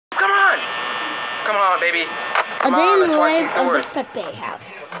Come on, baby. Come A day on, in let's the watch life these of doors. the Pepe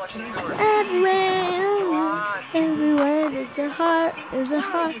house. Let's watch these doors. Everywhere there's a heart, there's a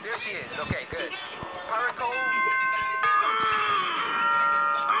heart. There she is. Okay, good. Pirate code.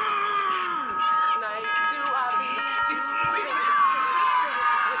 Night two, I beat you. Sing it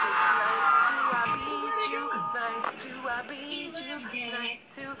with me. Night two, I beat you. Night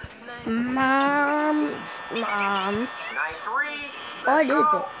two, night. Mom. Night three. What is it?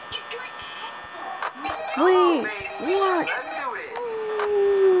 We want Let's do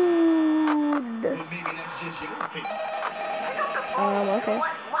this. food. Okay.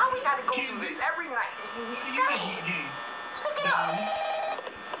 Why we gotta go through this every night? Hey, speak it up.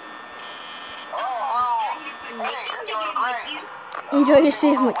 Enjoy your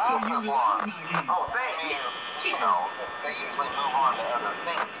sandwich. Oh, thanks. You know, they usually move on to other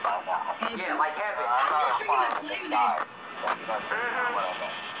things by now. Yeah, like heaven. I'm not implying that they died.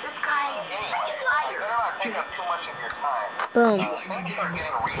 This guy, anyway, they're not taking up too much of your time. Boom. Things are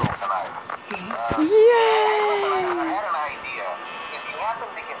getting real tonight. Yay! Listen, I had an idea. If you happen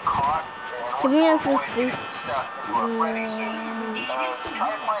to get caught Can we have some soup? stuff into a Freddy suit,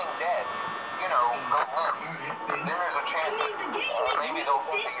 try playing dead. You know, go limp. Then there's a chance that maybe they'll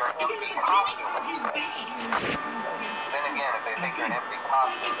think that you're an empty costume instead. Then again, if they think you're an empty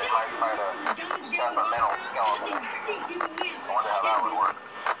costume, they might try to stuff a mental skeleton into you. I wonder how that would work.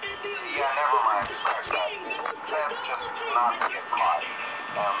 Yeah, never mind. Scratch that. That's just not to get caught.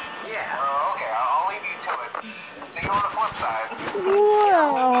 Okay, I'll leave you to it. See you on the flip side.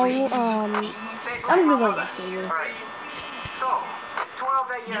 Well, I'm gonna go to you. Alright, so, it's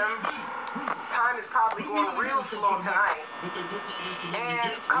 12 a.m. Time is probably going real slow tonight.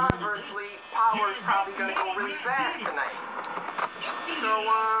 And conversely, power is probably gonna go really fast tonight. So,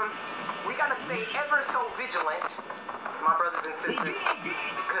 we gotta stay ever so vigilant, my brothers and sisters,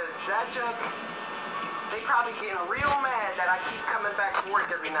 because that junk, they probably getting real mad that I keep coming back to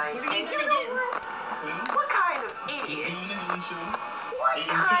work every night. And you know what kind of idiot? What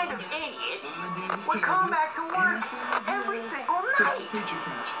kind of idiot would come back to work every single night?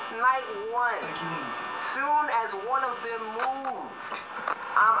 Night one. Soon as one of them moved,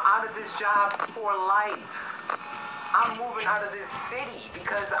 I'm out of this job for life. I'm moving out of this city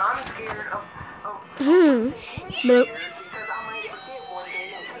because I'm scared of Nope. because I might forget one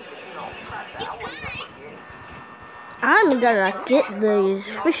day. You know, scratch that. I wouldn't forget. I'm gonna get these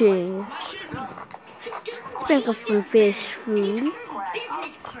fishes. Sprinkle some fish food.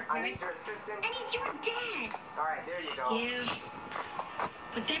 Business partner, and he's your dad. Alright, there you go. Yeah,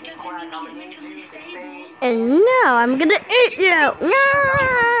 but that doesn't mean he's mentally stable. And now I'm gonna eat you. I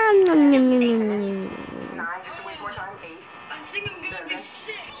think I'm gonna be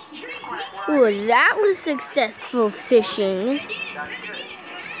sick. Drink milk. Ooh, that was successful fishing.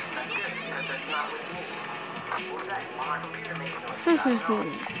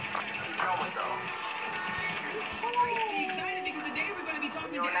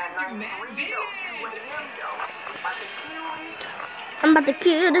 I'm about to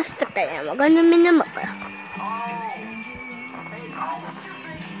kill this scam. I'm gonna min him up.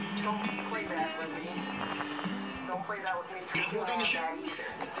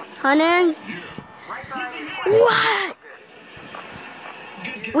 Honey? What?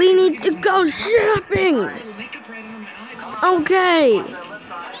 We need to go shopping. Okay.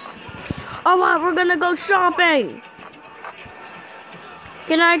 Alright, we're gonna go shopping.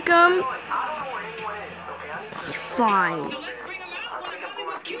 Can I come? Fine.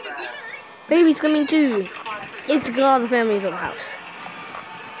 Baby's coming too. It's to get all the families of the house.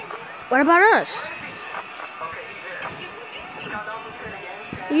 What about us?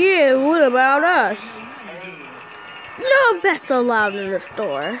 Yeah, what about us? No pets allowed in the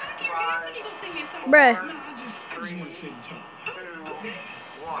store. Bruh.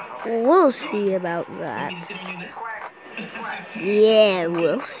 We'll see about that. Yeah,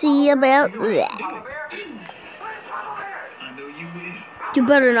 we'll see about that. You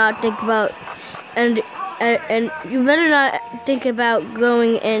better not think about and you better not think about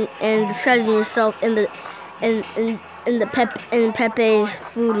going and disguising yourself in the Pepe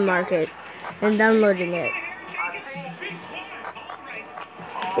food market and downloading it.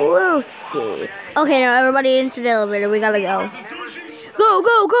 We'll see. Okay, now everybody into the elevator. We gotta go. Go,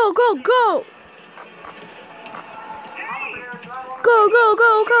 go, go, go, go! Go, go,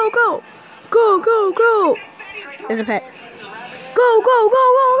 go, go, go! Go, go, go! There's a pet. Go, go,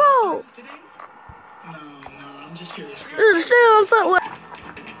 go, go, go! There's a stay on foot.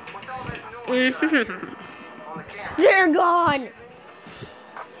 They're gone!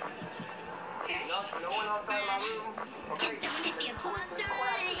 Don't hit the applause sign.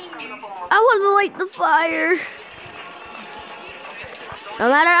 I want to light the fire. No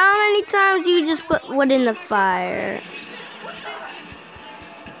matter how many times you just put wood in the fire.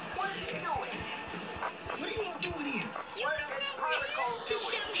 What are you all doing here? To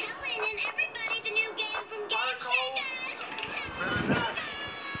show Helen and everybody the new game from Game Changer.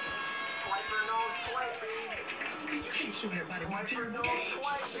 Swiper knows swiping. You can't show everybody my turn. Swiper knows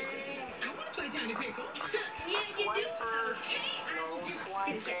swiping. I want to play Tiny Pickle. Yeah, you do. Okay, I will just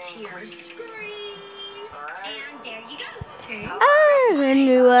stick it to your screen. And there you go. Okay.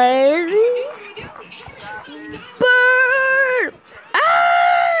 Anyways. Burn!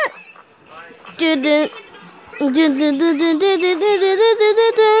 Ah!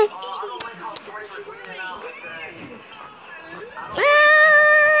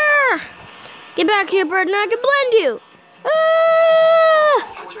 Ah! Get back here, bird, and I can blend you. Ah!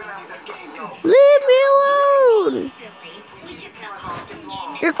 Leave me alone.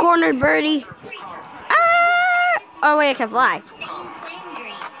 You're cornered, birdie. Ah! Oh wait, I can fly.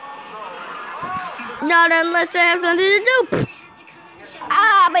 Not unless I have something to do.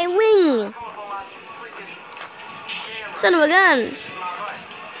 Ah, my wing. Son of a gun.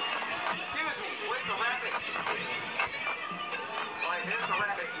 Excuse me, where's the rabbit? Alright, there's the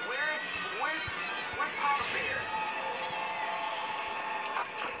rabbit. Where's Papa Bear?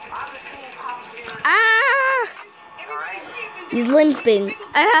 I haven't seen Papa Bear. Ah! Alright. He's limping.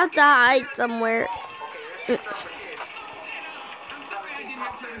 I have to hide somewhere. Okay, this is for kids. I'm sorry I did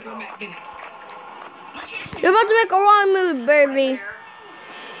not tell you to go back in it. You're about to make a wrong move, baby.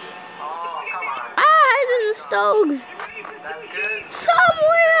 Oh, come on. Ah, hide in the stove. That's good.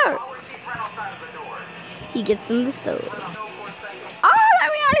 Somewhere. Oh, she's right outside of the door. He gets in the stove. No, for a second. Oh, let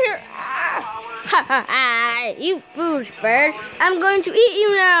me out of here. Ah. Ha ha ha. You foolish bird. I'm going to eat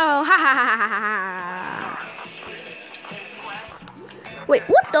you now. Ha ha ha ha ha. Wait,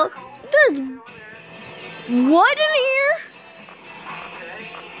 what the? There's what in here?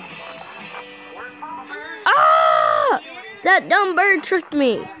 Where's Papa Bear? Ah! That dumb bird tricked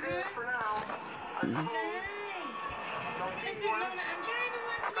me. For now. I suppose. Don't see Listen, one. Mona, I'm trying to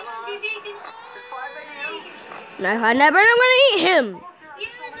watch something on TV. It's 5 a.m. Now if I never, I'm gonna eat him. Yeah,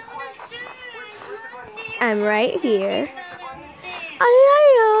 no, sure. I'm right here. On the stage. Ay, ay,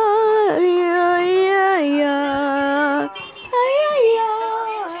 ay, ay, ay, ay. Ay, ay, ay,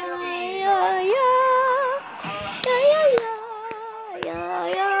 ay, ay. Ay, ay, ay, ay,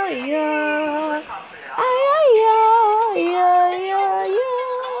 ay, ay. Ay, ay, ay, ay, ay, ay.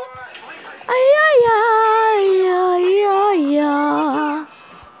 Ay, ay, ay, ay, ay, ay.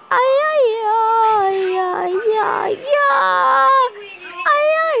 Ay, ay, ay, ay, ay, ay. Ay,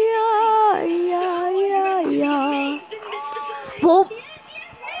 ay, ay, ay, ay, ay. Whoop.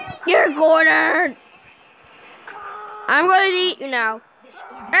 You're cornered. I'm going to eat you now.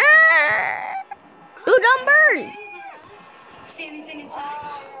 You dumb bird. See anything inside?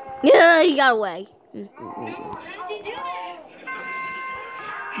 Yeah, he got away. No, how did you do that?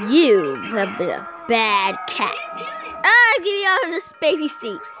 You have been a bad cat. Ah, get me out of this baby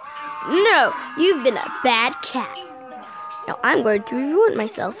seat. No, you've been a bad cat. Now I'm going to reward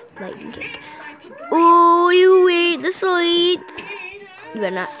myself by eating cake. Oh, you eat the sweets. You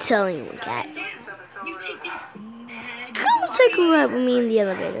are not tell anyone, cat. You take this mad Come take a ride with me in the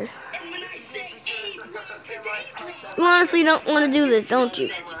elevator. and when I say hey, today, You honestly don't want to do this, don't you?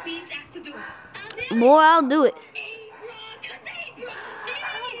 that beats at the door. Boy, I'll do it.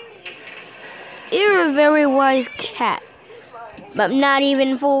 You're a very wise cat, but not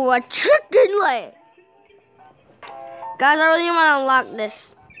even for a chicken leg. Guys, I really want to unlock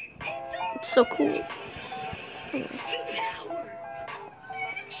this. It's so cool.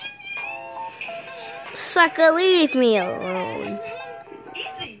 Sucker, leave me alone.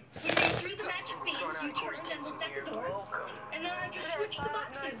 Easy. You get through the magic beans, you turned and looked at the door, and then I just switched the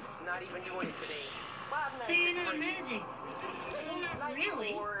boxes. Not even doing it today. So you're not magic. Well, not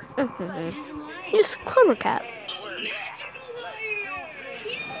really. Mhm. Just lying. You're a clever cat. Magical liar!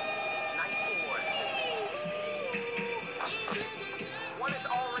 Night 4. One is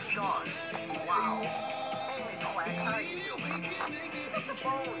already gone. Wow. Hey, Miss Quack, how you doing? Pick up the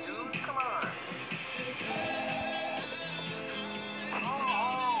phone, dude. Come on.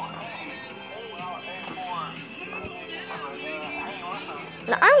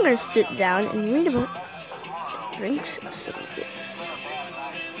 Now I'm going to sit down and read about drinks some of this.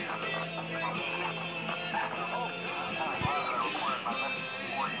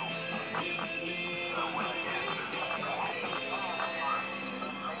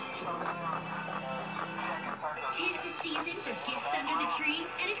 Tis the season for gifts under the tree,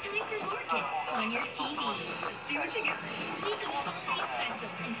 and it's time for more gifts on your TV. Let's see what you got. Think of holiday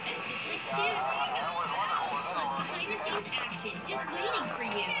specials and festive flicks waiting for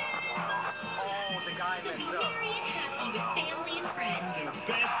you. Oh, the guy So be messed up. merry and happy with family and friends. The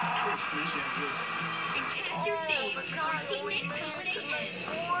best Christmas ever. And catch your faves when our Teen Nick's holiday ends.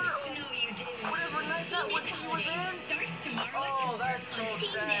 No, you didn't. Whatever night that Teen was Nick he was Holidays in. starts tomorrow Oh, at 4 that's so on Teen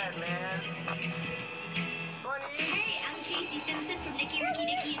sad, Nick. man. Bunny. Hey, I'm Casey Simpson from Nicky, Ricky,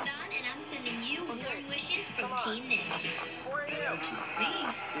 Nicky, and Don, and I'm sending you warm wishes from Teen Nick. 4 a.m. Hey,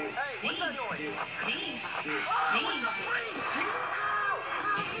 what's that noise?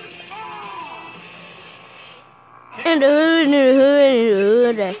 In the hood, in the hood,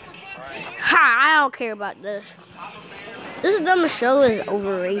 in the hood. Ha! I don't care about this. This dumb show is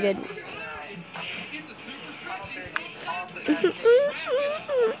overrated.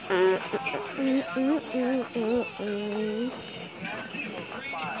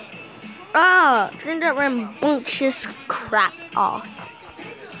 Ah, turn that rambunctious crap off.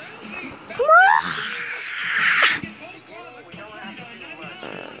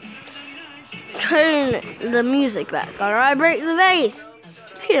 Turn the music back, or I break the vase.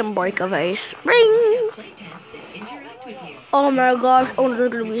 You can't break a vase. Ring! Oh my gosh, Owen's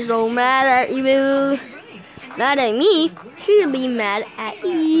gonna be so mad at you. Mad at me? She's gonna be mad at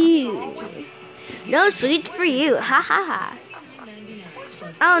you. No sweets for you. Ha ha ha.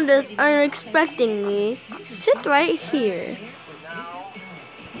 I'm just unexpecting me. Sit right here.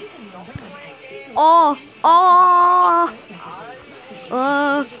 Oh, oh. Do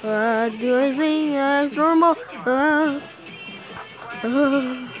I think that's normal? No.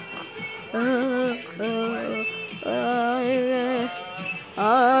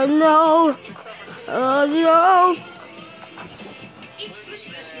 No.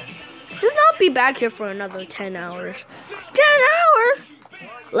 Should not be back here for another 10 hours. 10 hours?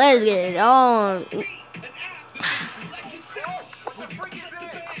 Let's get it on.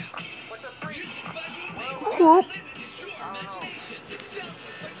 Whoop.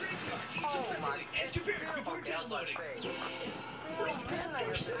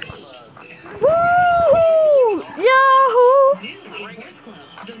 Woohoo! Yahoo! New in Horse Club,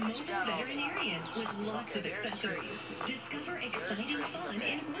 the mobile veterinarian with lots of accessories. Discover exciting fun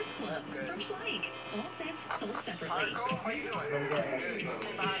in Horse Club from Schleich. All sets sold separately. How you doing? Good.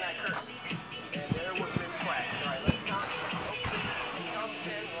 Stay behind that curtain. And there was Miss Quacks. All right, let's count. Count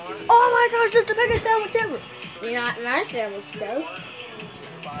 10. 1. Oh my gosh, that's the biggest sandwich ever. Not nice sandwich though.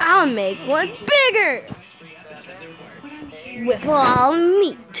 I'll make one bigger. With all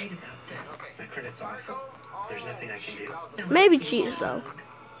meat. My credit's awful. There's nothing I can do. Maybe cheese though.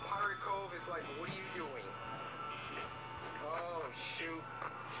 Pirate Cove is like, what are you doing? Oh, shoot.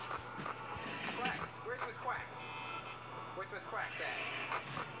 Quacks. Where's Miss Quacks? Where's Miss Quacks at?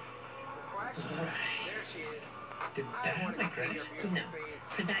 Miss Quacks? There she is. Did that have my credit? No.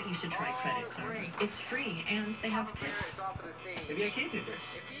 For that, you should try Credit Karma. It's free, and they have tips. Maybe I can do this.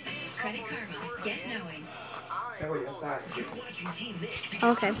 Credit Karma. Get knowing.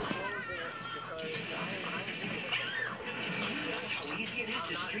 Okay. How easy it is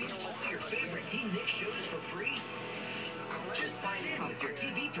to stream all your favorite Teen Nick shows for free? Just sign in with your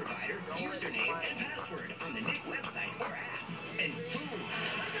TV provider, username, and password on the Nick website or app. And boom!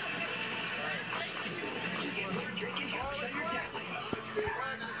 You get more Drake and Josh on your tablet.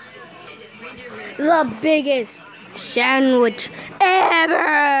 The biggest sandwich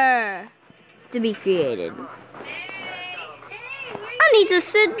ever to be created. I need to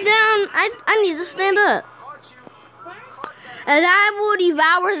sit down. I need to stand up. And I will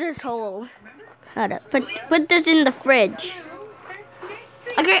devour this whole. Hold up. Put this in the fridge.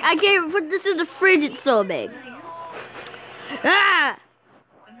 I can't put this in the fridge. It's so big. Ah!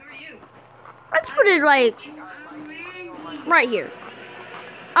 Let's put it like right here.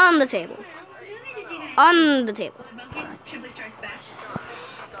 On the table. On the table.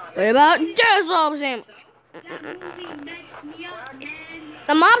 What about this all sandwich?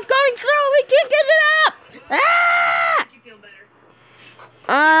 The mob's going through. We can't get it up. Ah!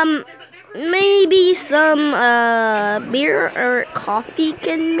 Maybe some beer or coffee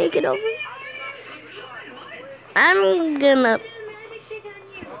can make it over. I'm gonna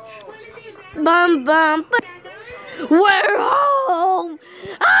bum. We're home.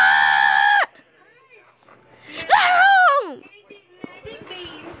 Ah! They're home.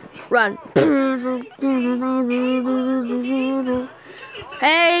 Run.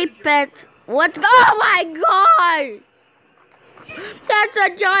 Hey, pets. What's... Oh, my God. That's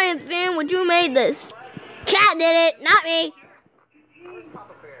a giant sandwich. Who made this? Cat did it, not me.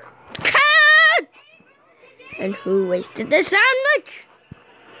 Cat! And who wasted this sandwich?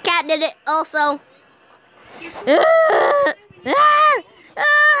 Cat did it also.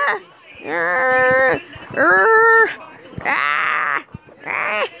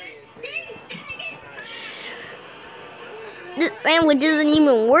 sandwich isn't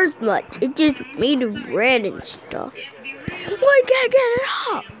even worth much. It's just made of bread and stuff. Why can't get it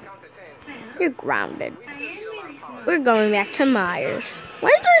up? You're grounded. We're going back to Myers. Why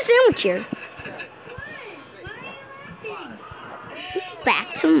is there a sandwich here?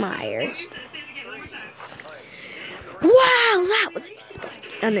 Back to Myers. Wow, that was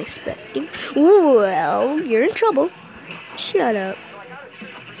unexpected. Well, you're in trouble. Shut up.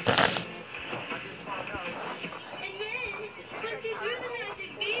 And then, when she threw the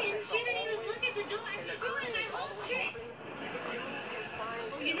magic bean, she didn't even look at the door, ruining my whole trip.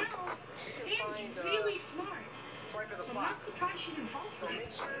 Well, you know, Sam's really smart. So I'm not surprised she didn't fall for it.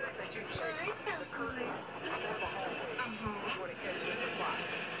 Oh, that sounds smart.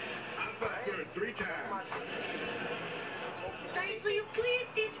 I thought for it 3 times. Dice, will you please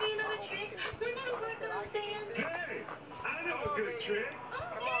teach me another trick? We're not working on Sam. Hey, I know a good trick. Oh,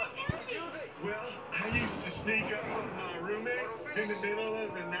 yeah, tell me. Well, I used to sneak up on my roommate in the middle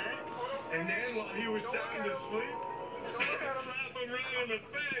of the night, and then while he was sound asleep, I'd slap him right in the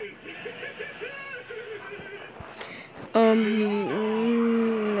face. That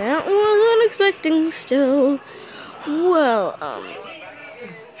was unexpected still. Well,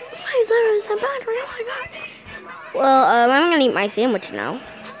 why is there a battery? Oh my god. Well, I'm gonna eat my sandwich now.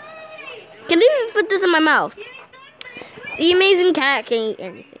 Can I even fit this in my mouth? The amazing cat can't eat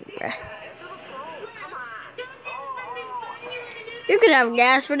anything, bruh. You could have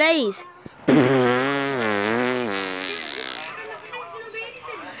gas for days.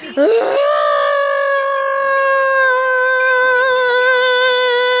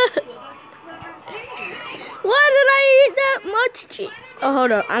 Why did I eat that much cheese? Oh,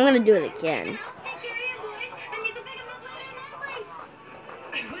 hold on. I'm gonna do it again.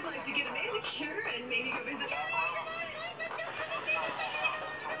 I would like to get a manicure and maybe go visit.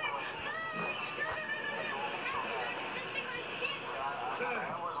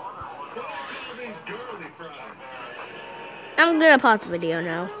 What are these girly fries? I'm gonna pause the video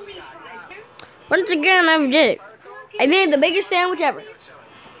now. Once again, I did it. I made the biggest sandwich ever.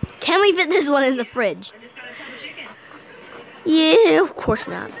 Can we fit this one in the fridge? I just got a ton of chicken. Yeah, of course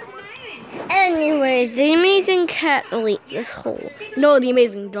not. Anyways, the amazing cat will eat this whole. No, the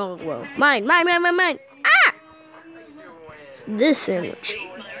amazing dog will. Mine. Ah! This sandwich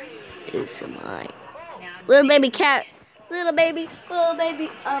is mine. Little baby cat, little baby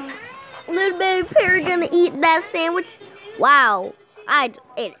Perry gonna eat that sandwich. Wow, I just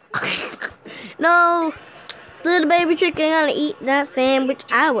ate it. No, little baby chicken gonna eat that sandwich.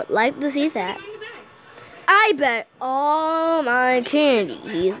 I would like to see that. I bet all my candy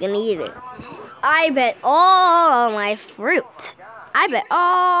he's gonna eat it. I bet all my fruit. I bet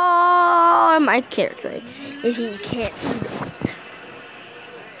all my carrots if he can't eat it.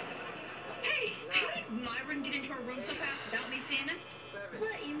 Hey, how did Myron get into our room so fast without me seeing him?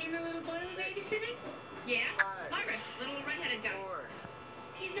 What, you mean the little boy we're babysitting? Yeah, Myron, little redheaded guy.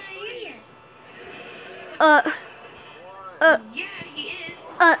 He's not here yet. Yeah, he is.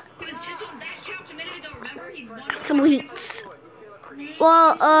 He was just on that couch a minute ago, remember? He wanted Sweets. Maybe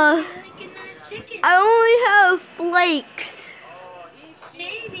Well, liking that chicken. I only have flakes.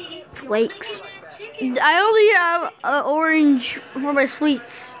 Maybe Flakes. liking that chicken. I only have orange for my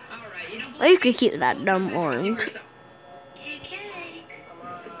sweets. Alright, you don't I used to keep that dumb orange. KK.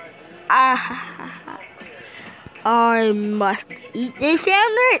 Ah, I must eat this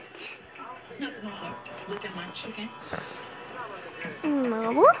sandwich. Nothing wrong with licking my chicken.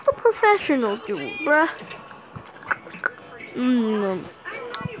 What the professionals do, bruh?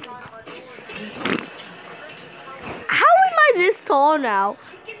 How am I this tall now?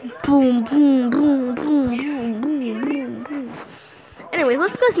 Boom, boom, boom, boom, boom, boom, boom, boom. Anyways,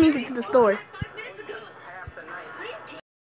 let's go sneak into the store.